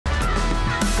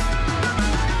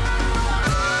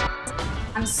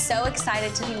I'm so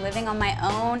excited to be living on my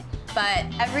own, but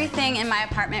everything in my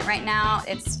apartment right now,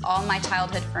 it's all my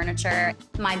childhood furniture.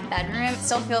 My bedroom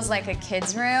still feels like a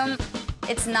kid's room.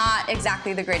 It's not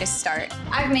exactly the greatest start.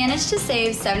 I've managed to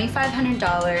save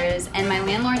 $7,500, and my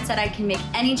landlord said I can make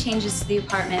any changes to the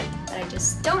apartment, but I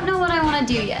just don't know what I want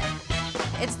to do yet.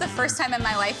 It's the first time in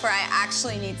my life where I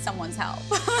actually need someone's help.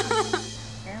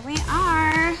 Here we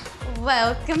are.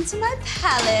 Welcome to my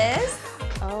palace.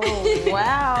 Oh,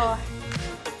 wow.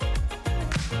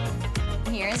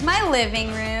 Here's my living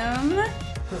room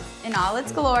in all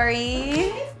its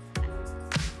glory.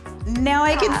 Now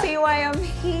I can see why I'm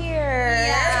here.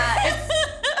 Yeah,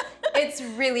 it's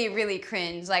really, really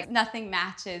cringe. Like, nothing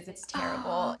matches. It's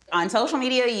terrible. On social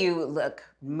media, you look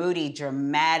moody,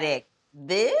 dramatic.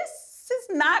 This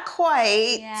is not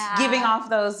quite giving off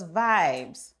those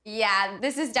vibes. Yeah,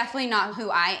 this is definitely not who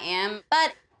I am,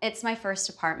 but it's my first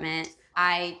apartment.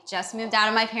 I just moved out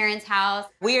of my parents' house.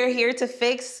 We are here to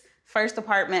fix first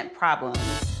apartment problems.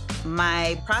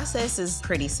 My process is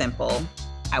pretty simple.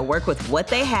 I work with what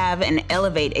they have and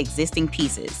elevate existing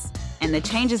pieces. And the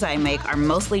changes I make are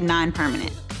mostly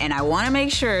non-permanent. And I want to make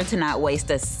sure to not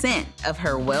waste a cent of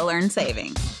her well-earned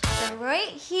savings. So right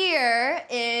here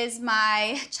is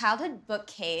my childhood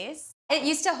bookcase. It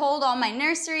used to hold all my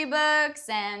nursery books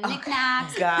and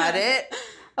knickknacks. Got it.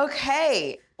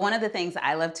 Okay. One of the things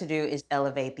I love to do is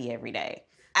elevate the everyday.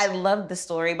 I love the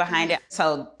story behind it.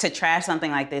 So to trash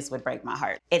something like this would break my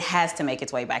heart. It has to make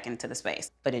its way back into the space,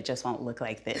 but it just won't look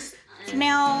like this.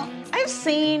 Now, I've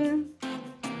seen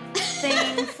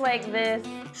things like this.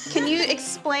 Can you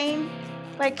explain,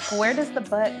 like, where does the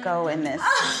butt go in this?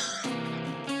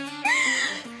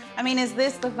 I mean, is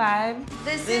this the vibe?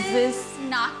 This is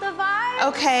not the vibe.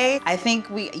 Okay, I think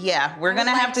we're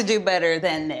gonna have to do better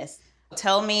than this.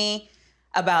 Tell me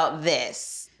about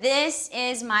this. This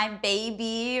is my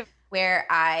baby, where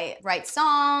I write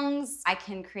songs, I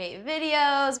can create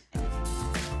videos.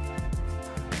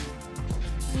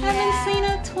 Haven't seen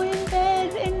a twin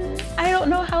bed in I don't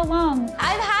know how long.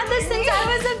 I've had this since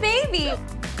I was a baby.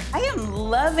 I am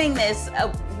loving this.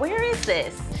 Where is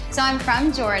this? So I'm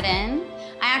from Jordan.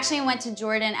 I actually went to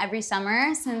Jordan every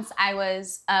summer since I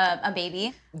was a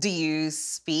baby. Do you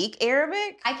speak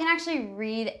Arabic? I can actually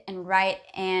read and write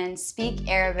and speak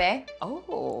Arabic.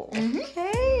 Oh,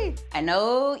 okay. I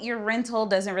know your rental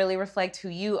doesn't really reflect who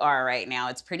you are right now.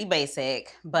 It's pretty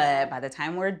basic, but by the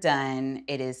time we're done,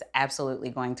 it is absolutely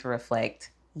going to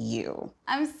reflect you.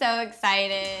 I'm so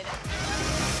excited.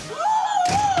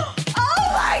 Oh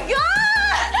my God!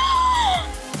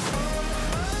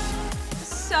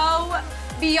 So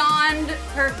beyond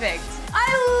perfect.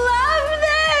 I love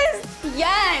this!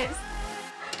 Yes!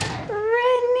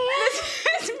 Rennie!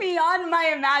 This is beyond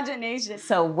my imagination.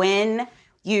 So when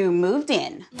you moved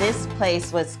in, this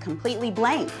place was completely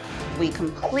blank. We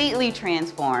completely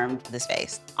transformed the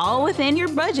space, all within your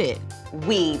budget.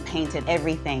 We painted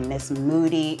everything this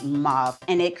moody mauve,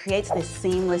 and it creates this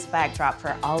seamless backdrop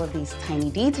for all of these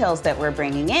tiny details that we're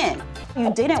bringing in.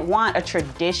 You didn't want a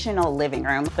traditional living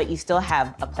room, but you still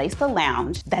have a place to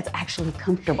lounge that's actually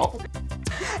comfortable.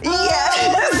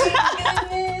 Yes!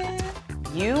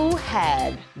 You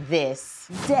had this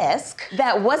desk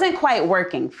that wasn't quite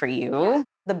working for you.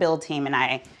 The build team and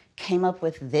I came up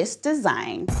with this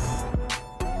design.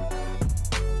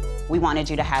 We wanted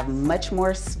you to have much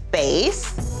more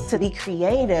space to be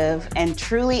creative and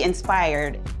truly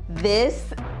inspired.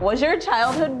 This was your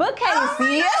childhood bookcase. Oh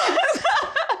my yes.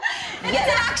 It's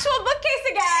an actual bookcase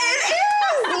again.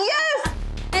 It is, yes.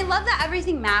 I love that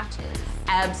everything matches.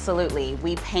 Absolutely.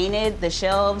 We painted the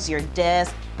shelves, your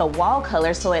desk, the wall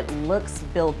color so it looks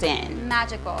built in.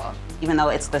 Magical. Even though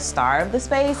it's the star of the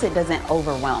space, it doesn't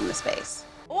overwhelm the space.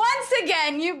 Once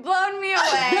again, you've blown me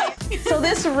away. So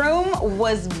this room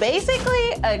was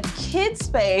basically a kid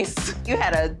space. You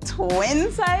had a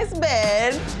twin-size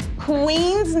bed.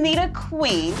 Queens need a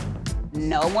queen.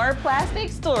 No more plastic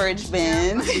storage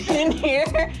bins in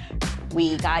here.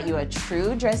 We got you a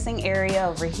true dressing area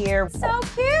over here. So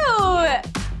cute.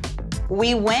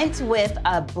 We went with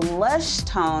a blush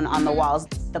tone on the walls.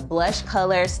 The blush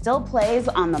color still plays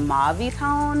on the mauve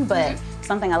tone, but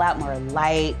something a lot more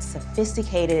light,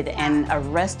 sophisticated, and a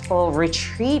restful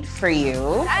retreat for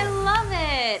you. I love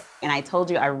it. And I told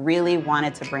you I really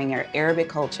wanted to bring your Arabic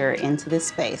culture into this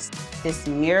space. This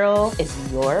mural is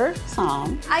your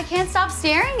song. I can't stop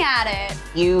staring at it.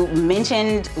 You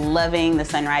mentioned loving the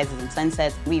sunrises and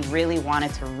sunsets. We really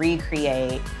wanted to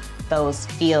recreate those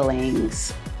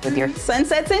feelings with your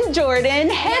sunsets in Jordan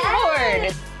headboard.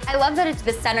 Yes. I love that it's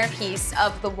the centerpiece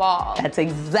of the wall. That's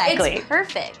exactly. It's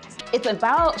perfect. It's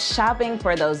about shopping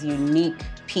for those unique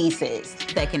pieces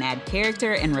that can add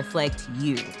character and reflect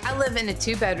you. I live in a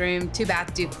 2-bedroom,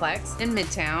 2-bath duplex in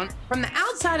Midtown. From the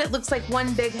outside, it looks like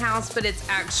one big house, but it's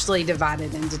actually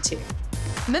divided into 2.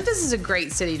 Memphis is a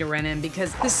great city to rent in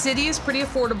because the city is pretty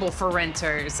affordable for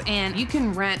renters, and you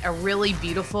can rent a really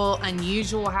beautiful,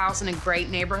 unusual house in a great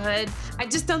neighborhood. I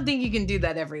just don't think you can do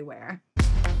that everywhere.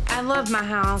 I love my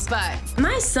house, but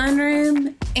my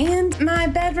sunroom and my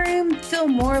bedroom feel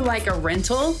more like a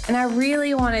rental, and I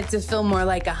really want it to feel more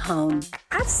like a home.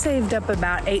 I've saved up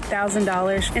about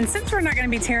 $8,000, and since we're not gonna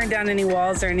be tearing down any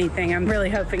walls or anything, I'm really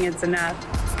hoping it's enough.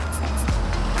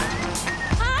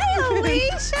 Hi,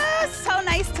 Alicia. So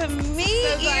nice to meet you.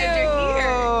 So glad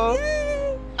you're here.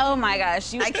 Yay. Oh my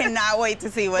gosh, I cannot wait to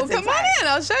see what's Well, come inside. on in,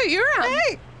 I'll show you around.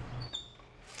 Hey.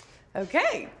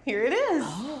 Okay, here it is.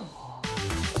 Oh.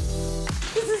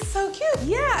 This is so cute.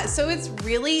 Yeah, so it's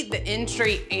really the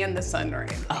entry and the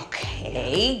sunroom.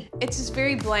 Okay. It's just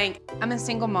very blank. I'm a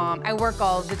single mom. I work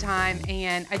all of the time,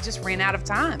 and I just ran out of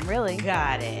time, really.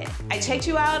 Got it. I checked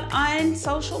you out on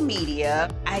social media.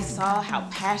 I saw how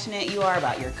passionate you are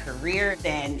about your career,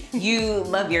 and you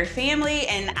love your family,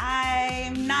 and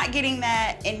I'm not getting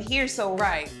that in here, so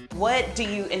Right. what do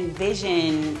you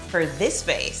envision for this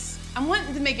space? I'm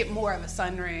wanting to make it more of a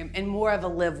sunroom and more of a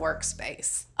live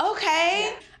workspace.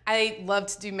 Okay. I love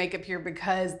to do makeup here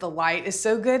because the light is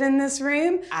so good in this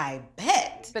room. I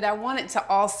bet. But I want it to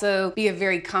also be a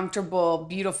very comfortable,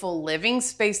 beautiful living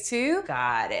space too.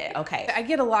 Got it. Okay. I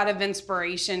get a lot of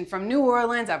inspiration from New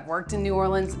Orleans. I've worked in New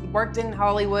Orleans, worked in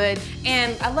Hollywood,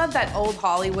 and I love that old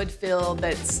Hollywood feel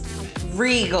that's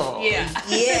Regal. Yeah.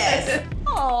 Yes.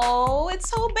 Oh, it's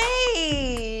so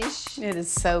beige. it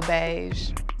is so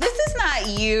beige. This is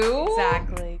not you.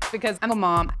 Exactly. Because I'm a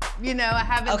mom. You know, I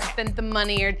haven't Okay. spent the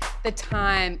money or the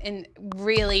time in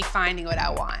really finding what I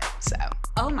want, so.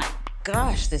 Oh my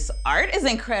gosh, this art is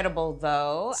incredible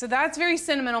though. So that's very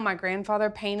sentimental. My grandfather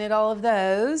painted all of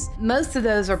those. Most of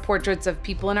those are portraits of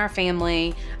people in our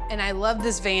family. And I love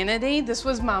this vanity. This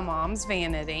was my mom's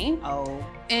vanity. Oh.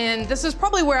 And this is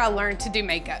probably where I learned to do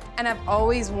makeup. And I've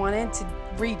always wanted to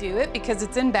redo it because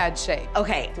it's in bad shape.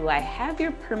 Okay, do I have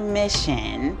your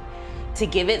permission to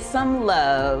give it some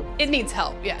love? It needs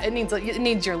help, yeah, it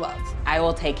needs your love. I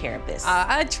will take care of this.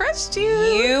 I trust you.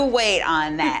 You wait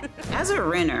on that. As a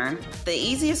renter, the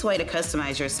easiest way to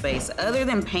customize your space other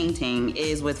than painting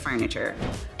is with furniture.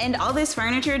 And all this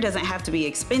furniture doesn't have to be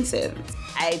expensive.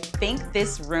 I think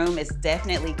this room is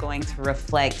definitely going to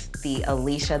reflect the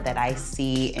Alicia that I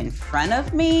see in front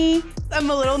of me. I'm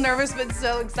a little nervous, but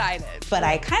so excited. But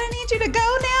I kind of need you to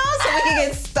go now so we can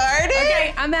get started.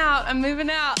 Okay, I'm out, I'm moving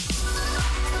out.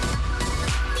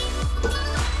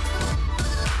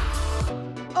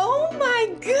 Oh my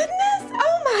goodness,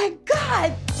 oh my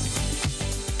God.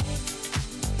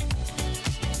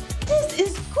 This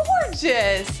is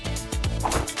gorgeous.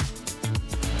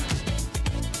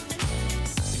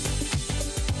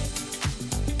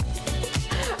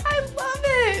 I love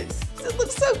it. It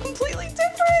looks so completely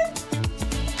different.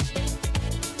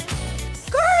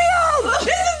 Carmeon!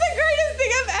 This is the greatest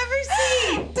thing I've ever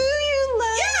seen. Do you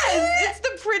love it? Yes, it's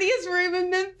the prettiest room in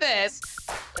Memphis.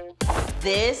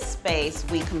 This space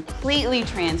we completely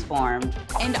transformed,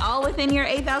 and all within your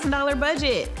 $8,000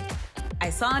 budget. I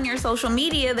saw on your social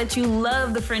media that you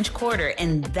love the French Quarter,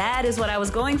 and that is what I was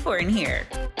going for in here.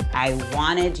 I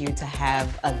wanted you to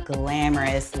have a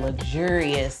glamorous,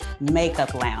 luxurious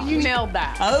makeup lounge. You nailed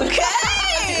that.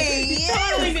 Okay! You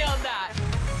Yes. totally nailed that.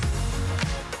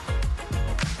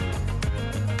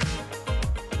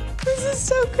 This is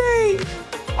so great.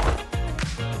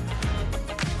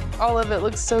 All of it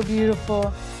looks so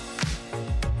beautiful.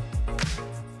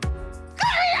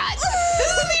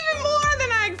 This is even more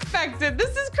than I expected.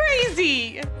 This is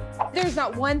crazy. There's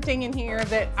not one thing in here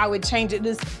that I would change. It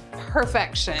is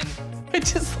perfection. I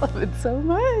just love it so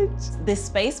much. This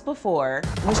space before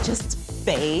was just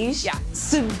beige, Yeah.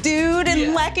 subdued, and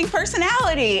Yeah. lacking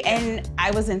personality. And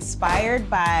I was inspired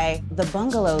by the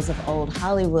bungalows of old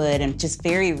Hollywood and just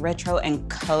very retro and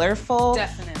colorful,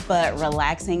 Definitely. but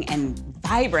relaxing and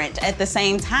vibrant at the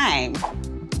same time.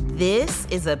 This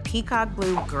is a peacock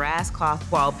blue grass cloth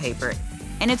wallpaper,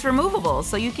 and it's removable,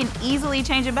 so you can easily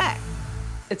change it back.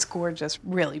 It's gorgeous,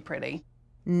 really pretty.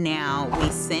 Now, we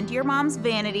sent your mom's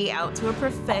vanity out to a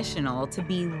professional to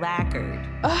be lacquered.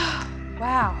 Oh,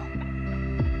 wow.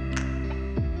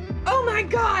 Oh my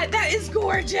God, that is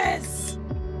gorgeous.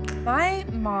 My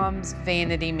mom's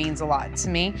vanity means a lot to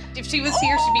me. If she was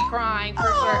here, she'd be crying for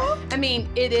sure. I mean,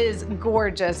 it is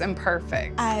gorgeous and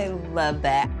perfect. I love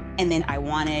that. And then I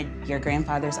wanted your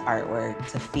grandfather's artwork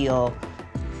to feel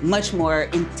much more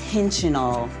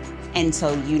intentional And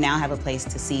so you now have a place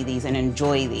to see these and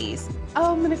enjoy these.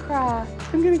 Oh, I'm gonna cry.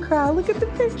 I'm gonna cry. Look at the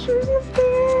pictures up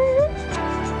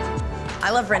there. I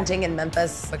love renting in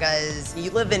Memphis because you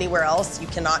live anywhere else, you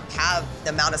cannot have the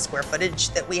amount of square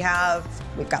footage that we have.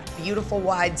 We've got beautiful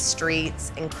wide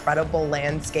streets, incredible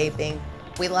landscaping.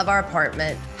 We love our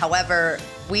apartment. However,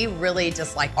 we really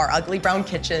dislike our ugly brown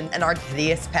kitchen and our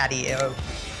hideous patio.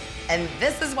 And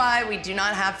this is why we do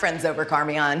not have friends over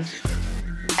Carmeon,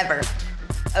 ever.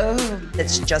 Oh,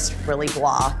 it's just really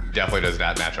blah. Definitely does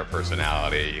not match our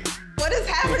personality. What is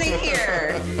happening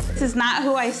here? This is not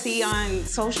who I see on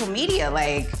social media.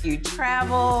 Like, you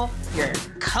travel, you're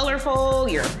colorful,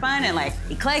 you're fun and like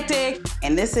eclectic,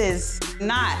 and this is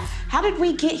not. How did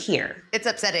we get here? It's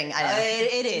upsetting, I know.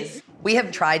 It is. We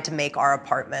have tried to make our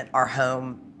apartment our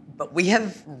home, but we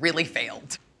have really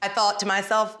failed. I thought to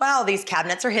myself, wow, these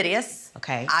cabinets are hideous.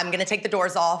 Okay. I'm gonna take the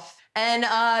doors off. And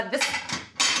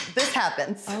this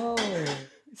happens. Oh.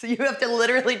 So you have to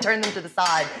literally turn them to the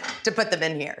side to put them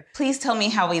in here. Please tell me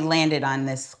how we landed on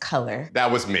this color. That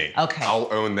was me. Okay. I'll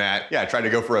own that. Yeah, I tried to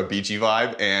go for a beachy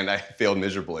vibe and I failed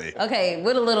miserably. Okay,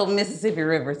 with a little Mississippi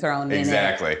River thrown in there.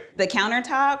 Exactly. The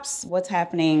countertops, what's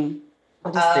happening?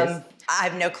 What is this? I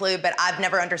have no clue, but I've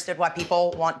never understood why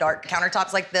people want dark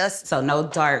countertops like this. So no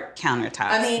dark countertops.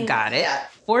 I mean, got it. yeah.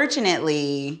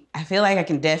 Fortunately, I feel like I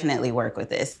can definitely work with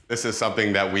this. This is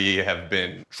something that we have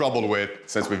been troubled with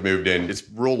since we've moved in. It's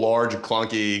real large,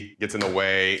 clunky, gets in the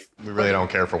way. We really don't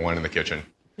care for one in the kitchen.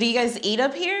 Do you guys eat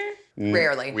up here?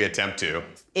 Rarely. We attempt to.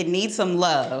 It needs some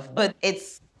love, but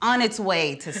it's on its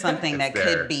way to something that there.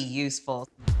 could be useful.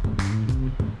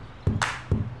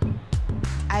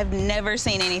 I've never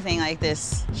seen anything like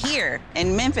this here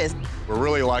in Memphis. We're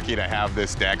really lucky to have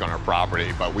this deck on our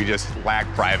property, but we just lack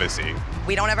privacy.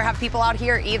 We don't ever have people out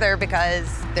here either because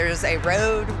there's a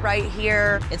road right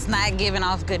here. It's not giving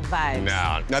off good vibes.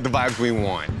 No, not the vibes we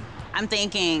want. I'm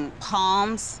thinking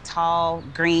palms, tall,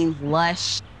 green,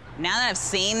 lush. Now that I've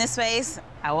seen this space,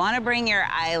 I want to bring your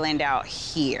island out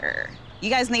here. You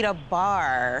guys need a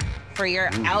bar for your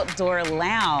outdoor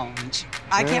lounge.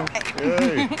 I can't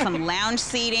wait. Some lounge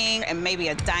seating and maybe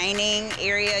a dining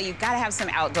area. You've got to have some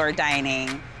outdoor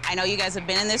dining. I know you guys have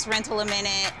been in this rental a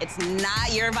minute. It's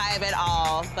not your vibe at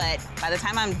all, but by the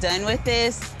time I'm done with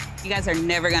this, you guys are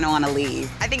never gonna want to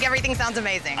leave. I think everything sounds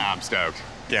amazing. I'm stoked.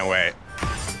 Can't wait.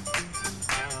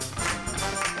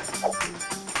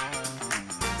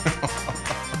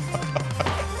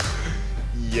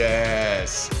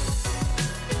 Yes.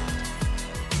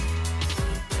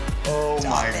 Oh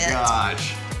my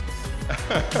gosh.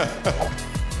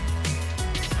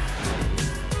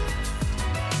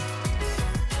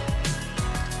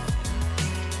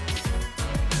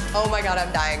 Oh my God,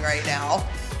 I'm dying right now.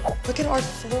 Look at our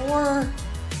floor.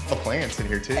 The plants in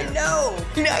here too. I know.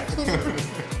 I can't.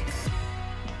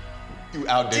 You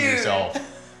outdid Dude. yourself.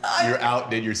 You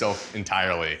outdid yourself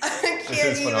entirely. I This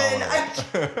is can't even.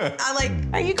 phenomenal. I like.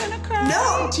 Are you gonna cry?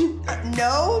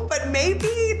 No, but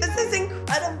maybe. This is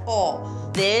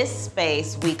incredible. This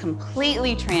space we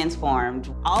completely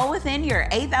transformed, all within your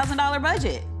 $8,000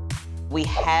 budget. We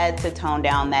had to tone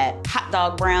down that hot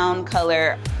dog brown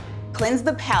color, cleanse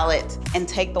the palette, and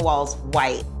take the walls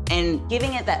white, and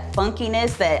giving it that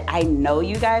funkiness that I know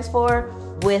you guys for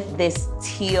with this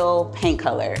teal paint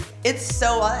color. It's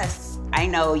so us. I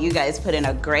know you guys put in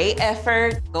a great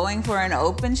effort going for an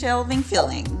open shelving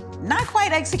feeling, not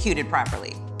quite executed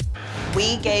properly.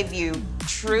 We gave you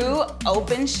true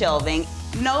open shelving,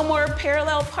 no more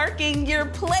parallel parking your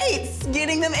plates,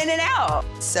 getting them in and out.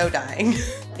 So dying.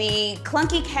 The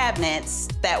clunky cabinets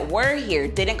that were here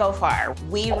didn't go far.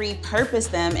 We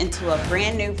repurposed them into a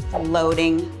brand new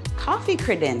floating coffee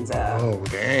credenza. Oh,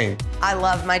 dang. I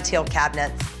love my teal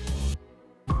cabinets.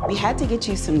 We had to get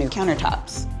you some new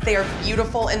countertops. They are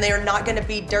beautiful and they are not gonna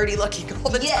be dirty looking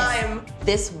all the time.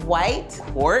 This white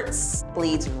quartz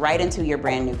bleeds right into your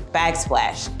brand new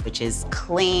backsplash, which is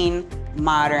clean,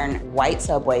 modern, white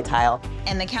subway tile.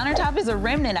 And the countertop is a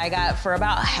remnant I got for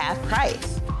about half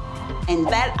price. And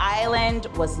that island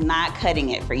was not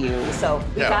cutting it for you. So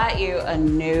we got you a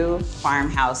new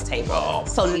farmhouse table. Oh.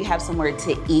 So you have somewhere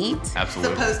to eat.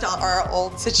 Absolutely. As opposed to our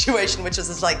old situation, which is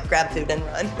just like grab food and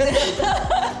run.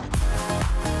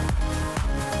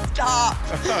 Stop.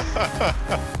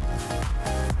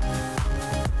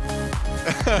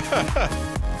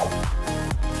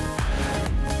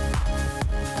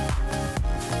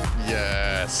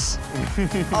 Yes.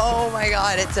 Oh my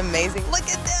God, it's amazing. Look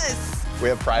at this. We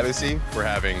have privacy. We're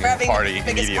having We're having a party the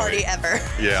biggest immediately. party ever.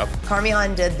 Yeah.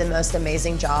 Carmeon did the most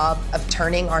amazing job of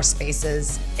turning our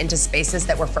spaces into spaces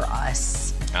that were for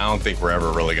us. I don't think we're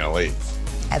ever really gonna leave.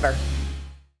 Ever.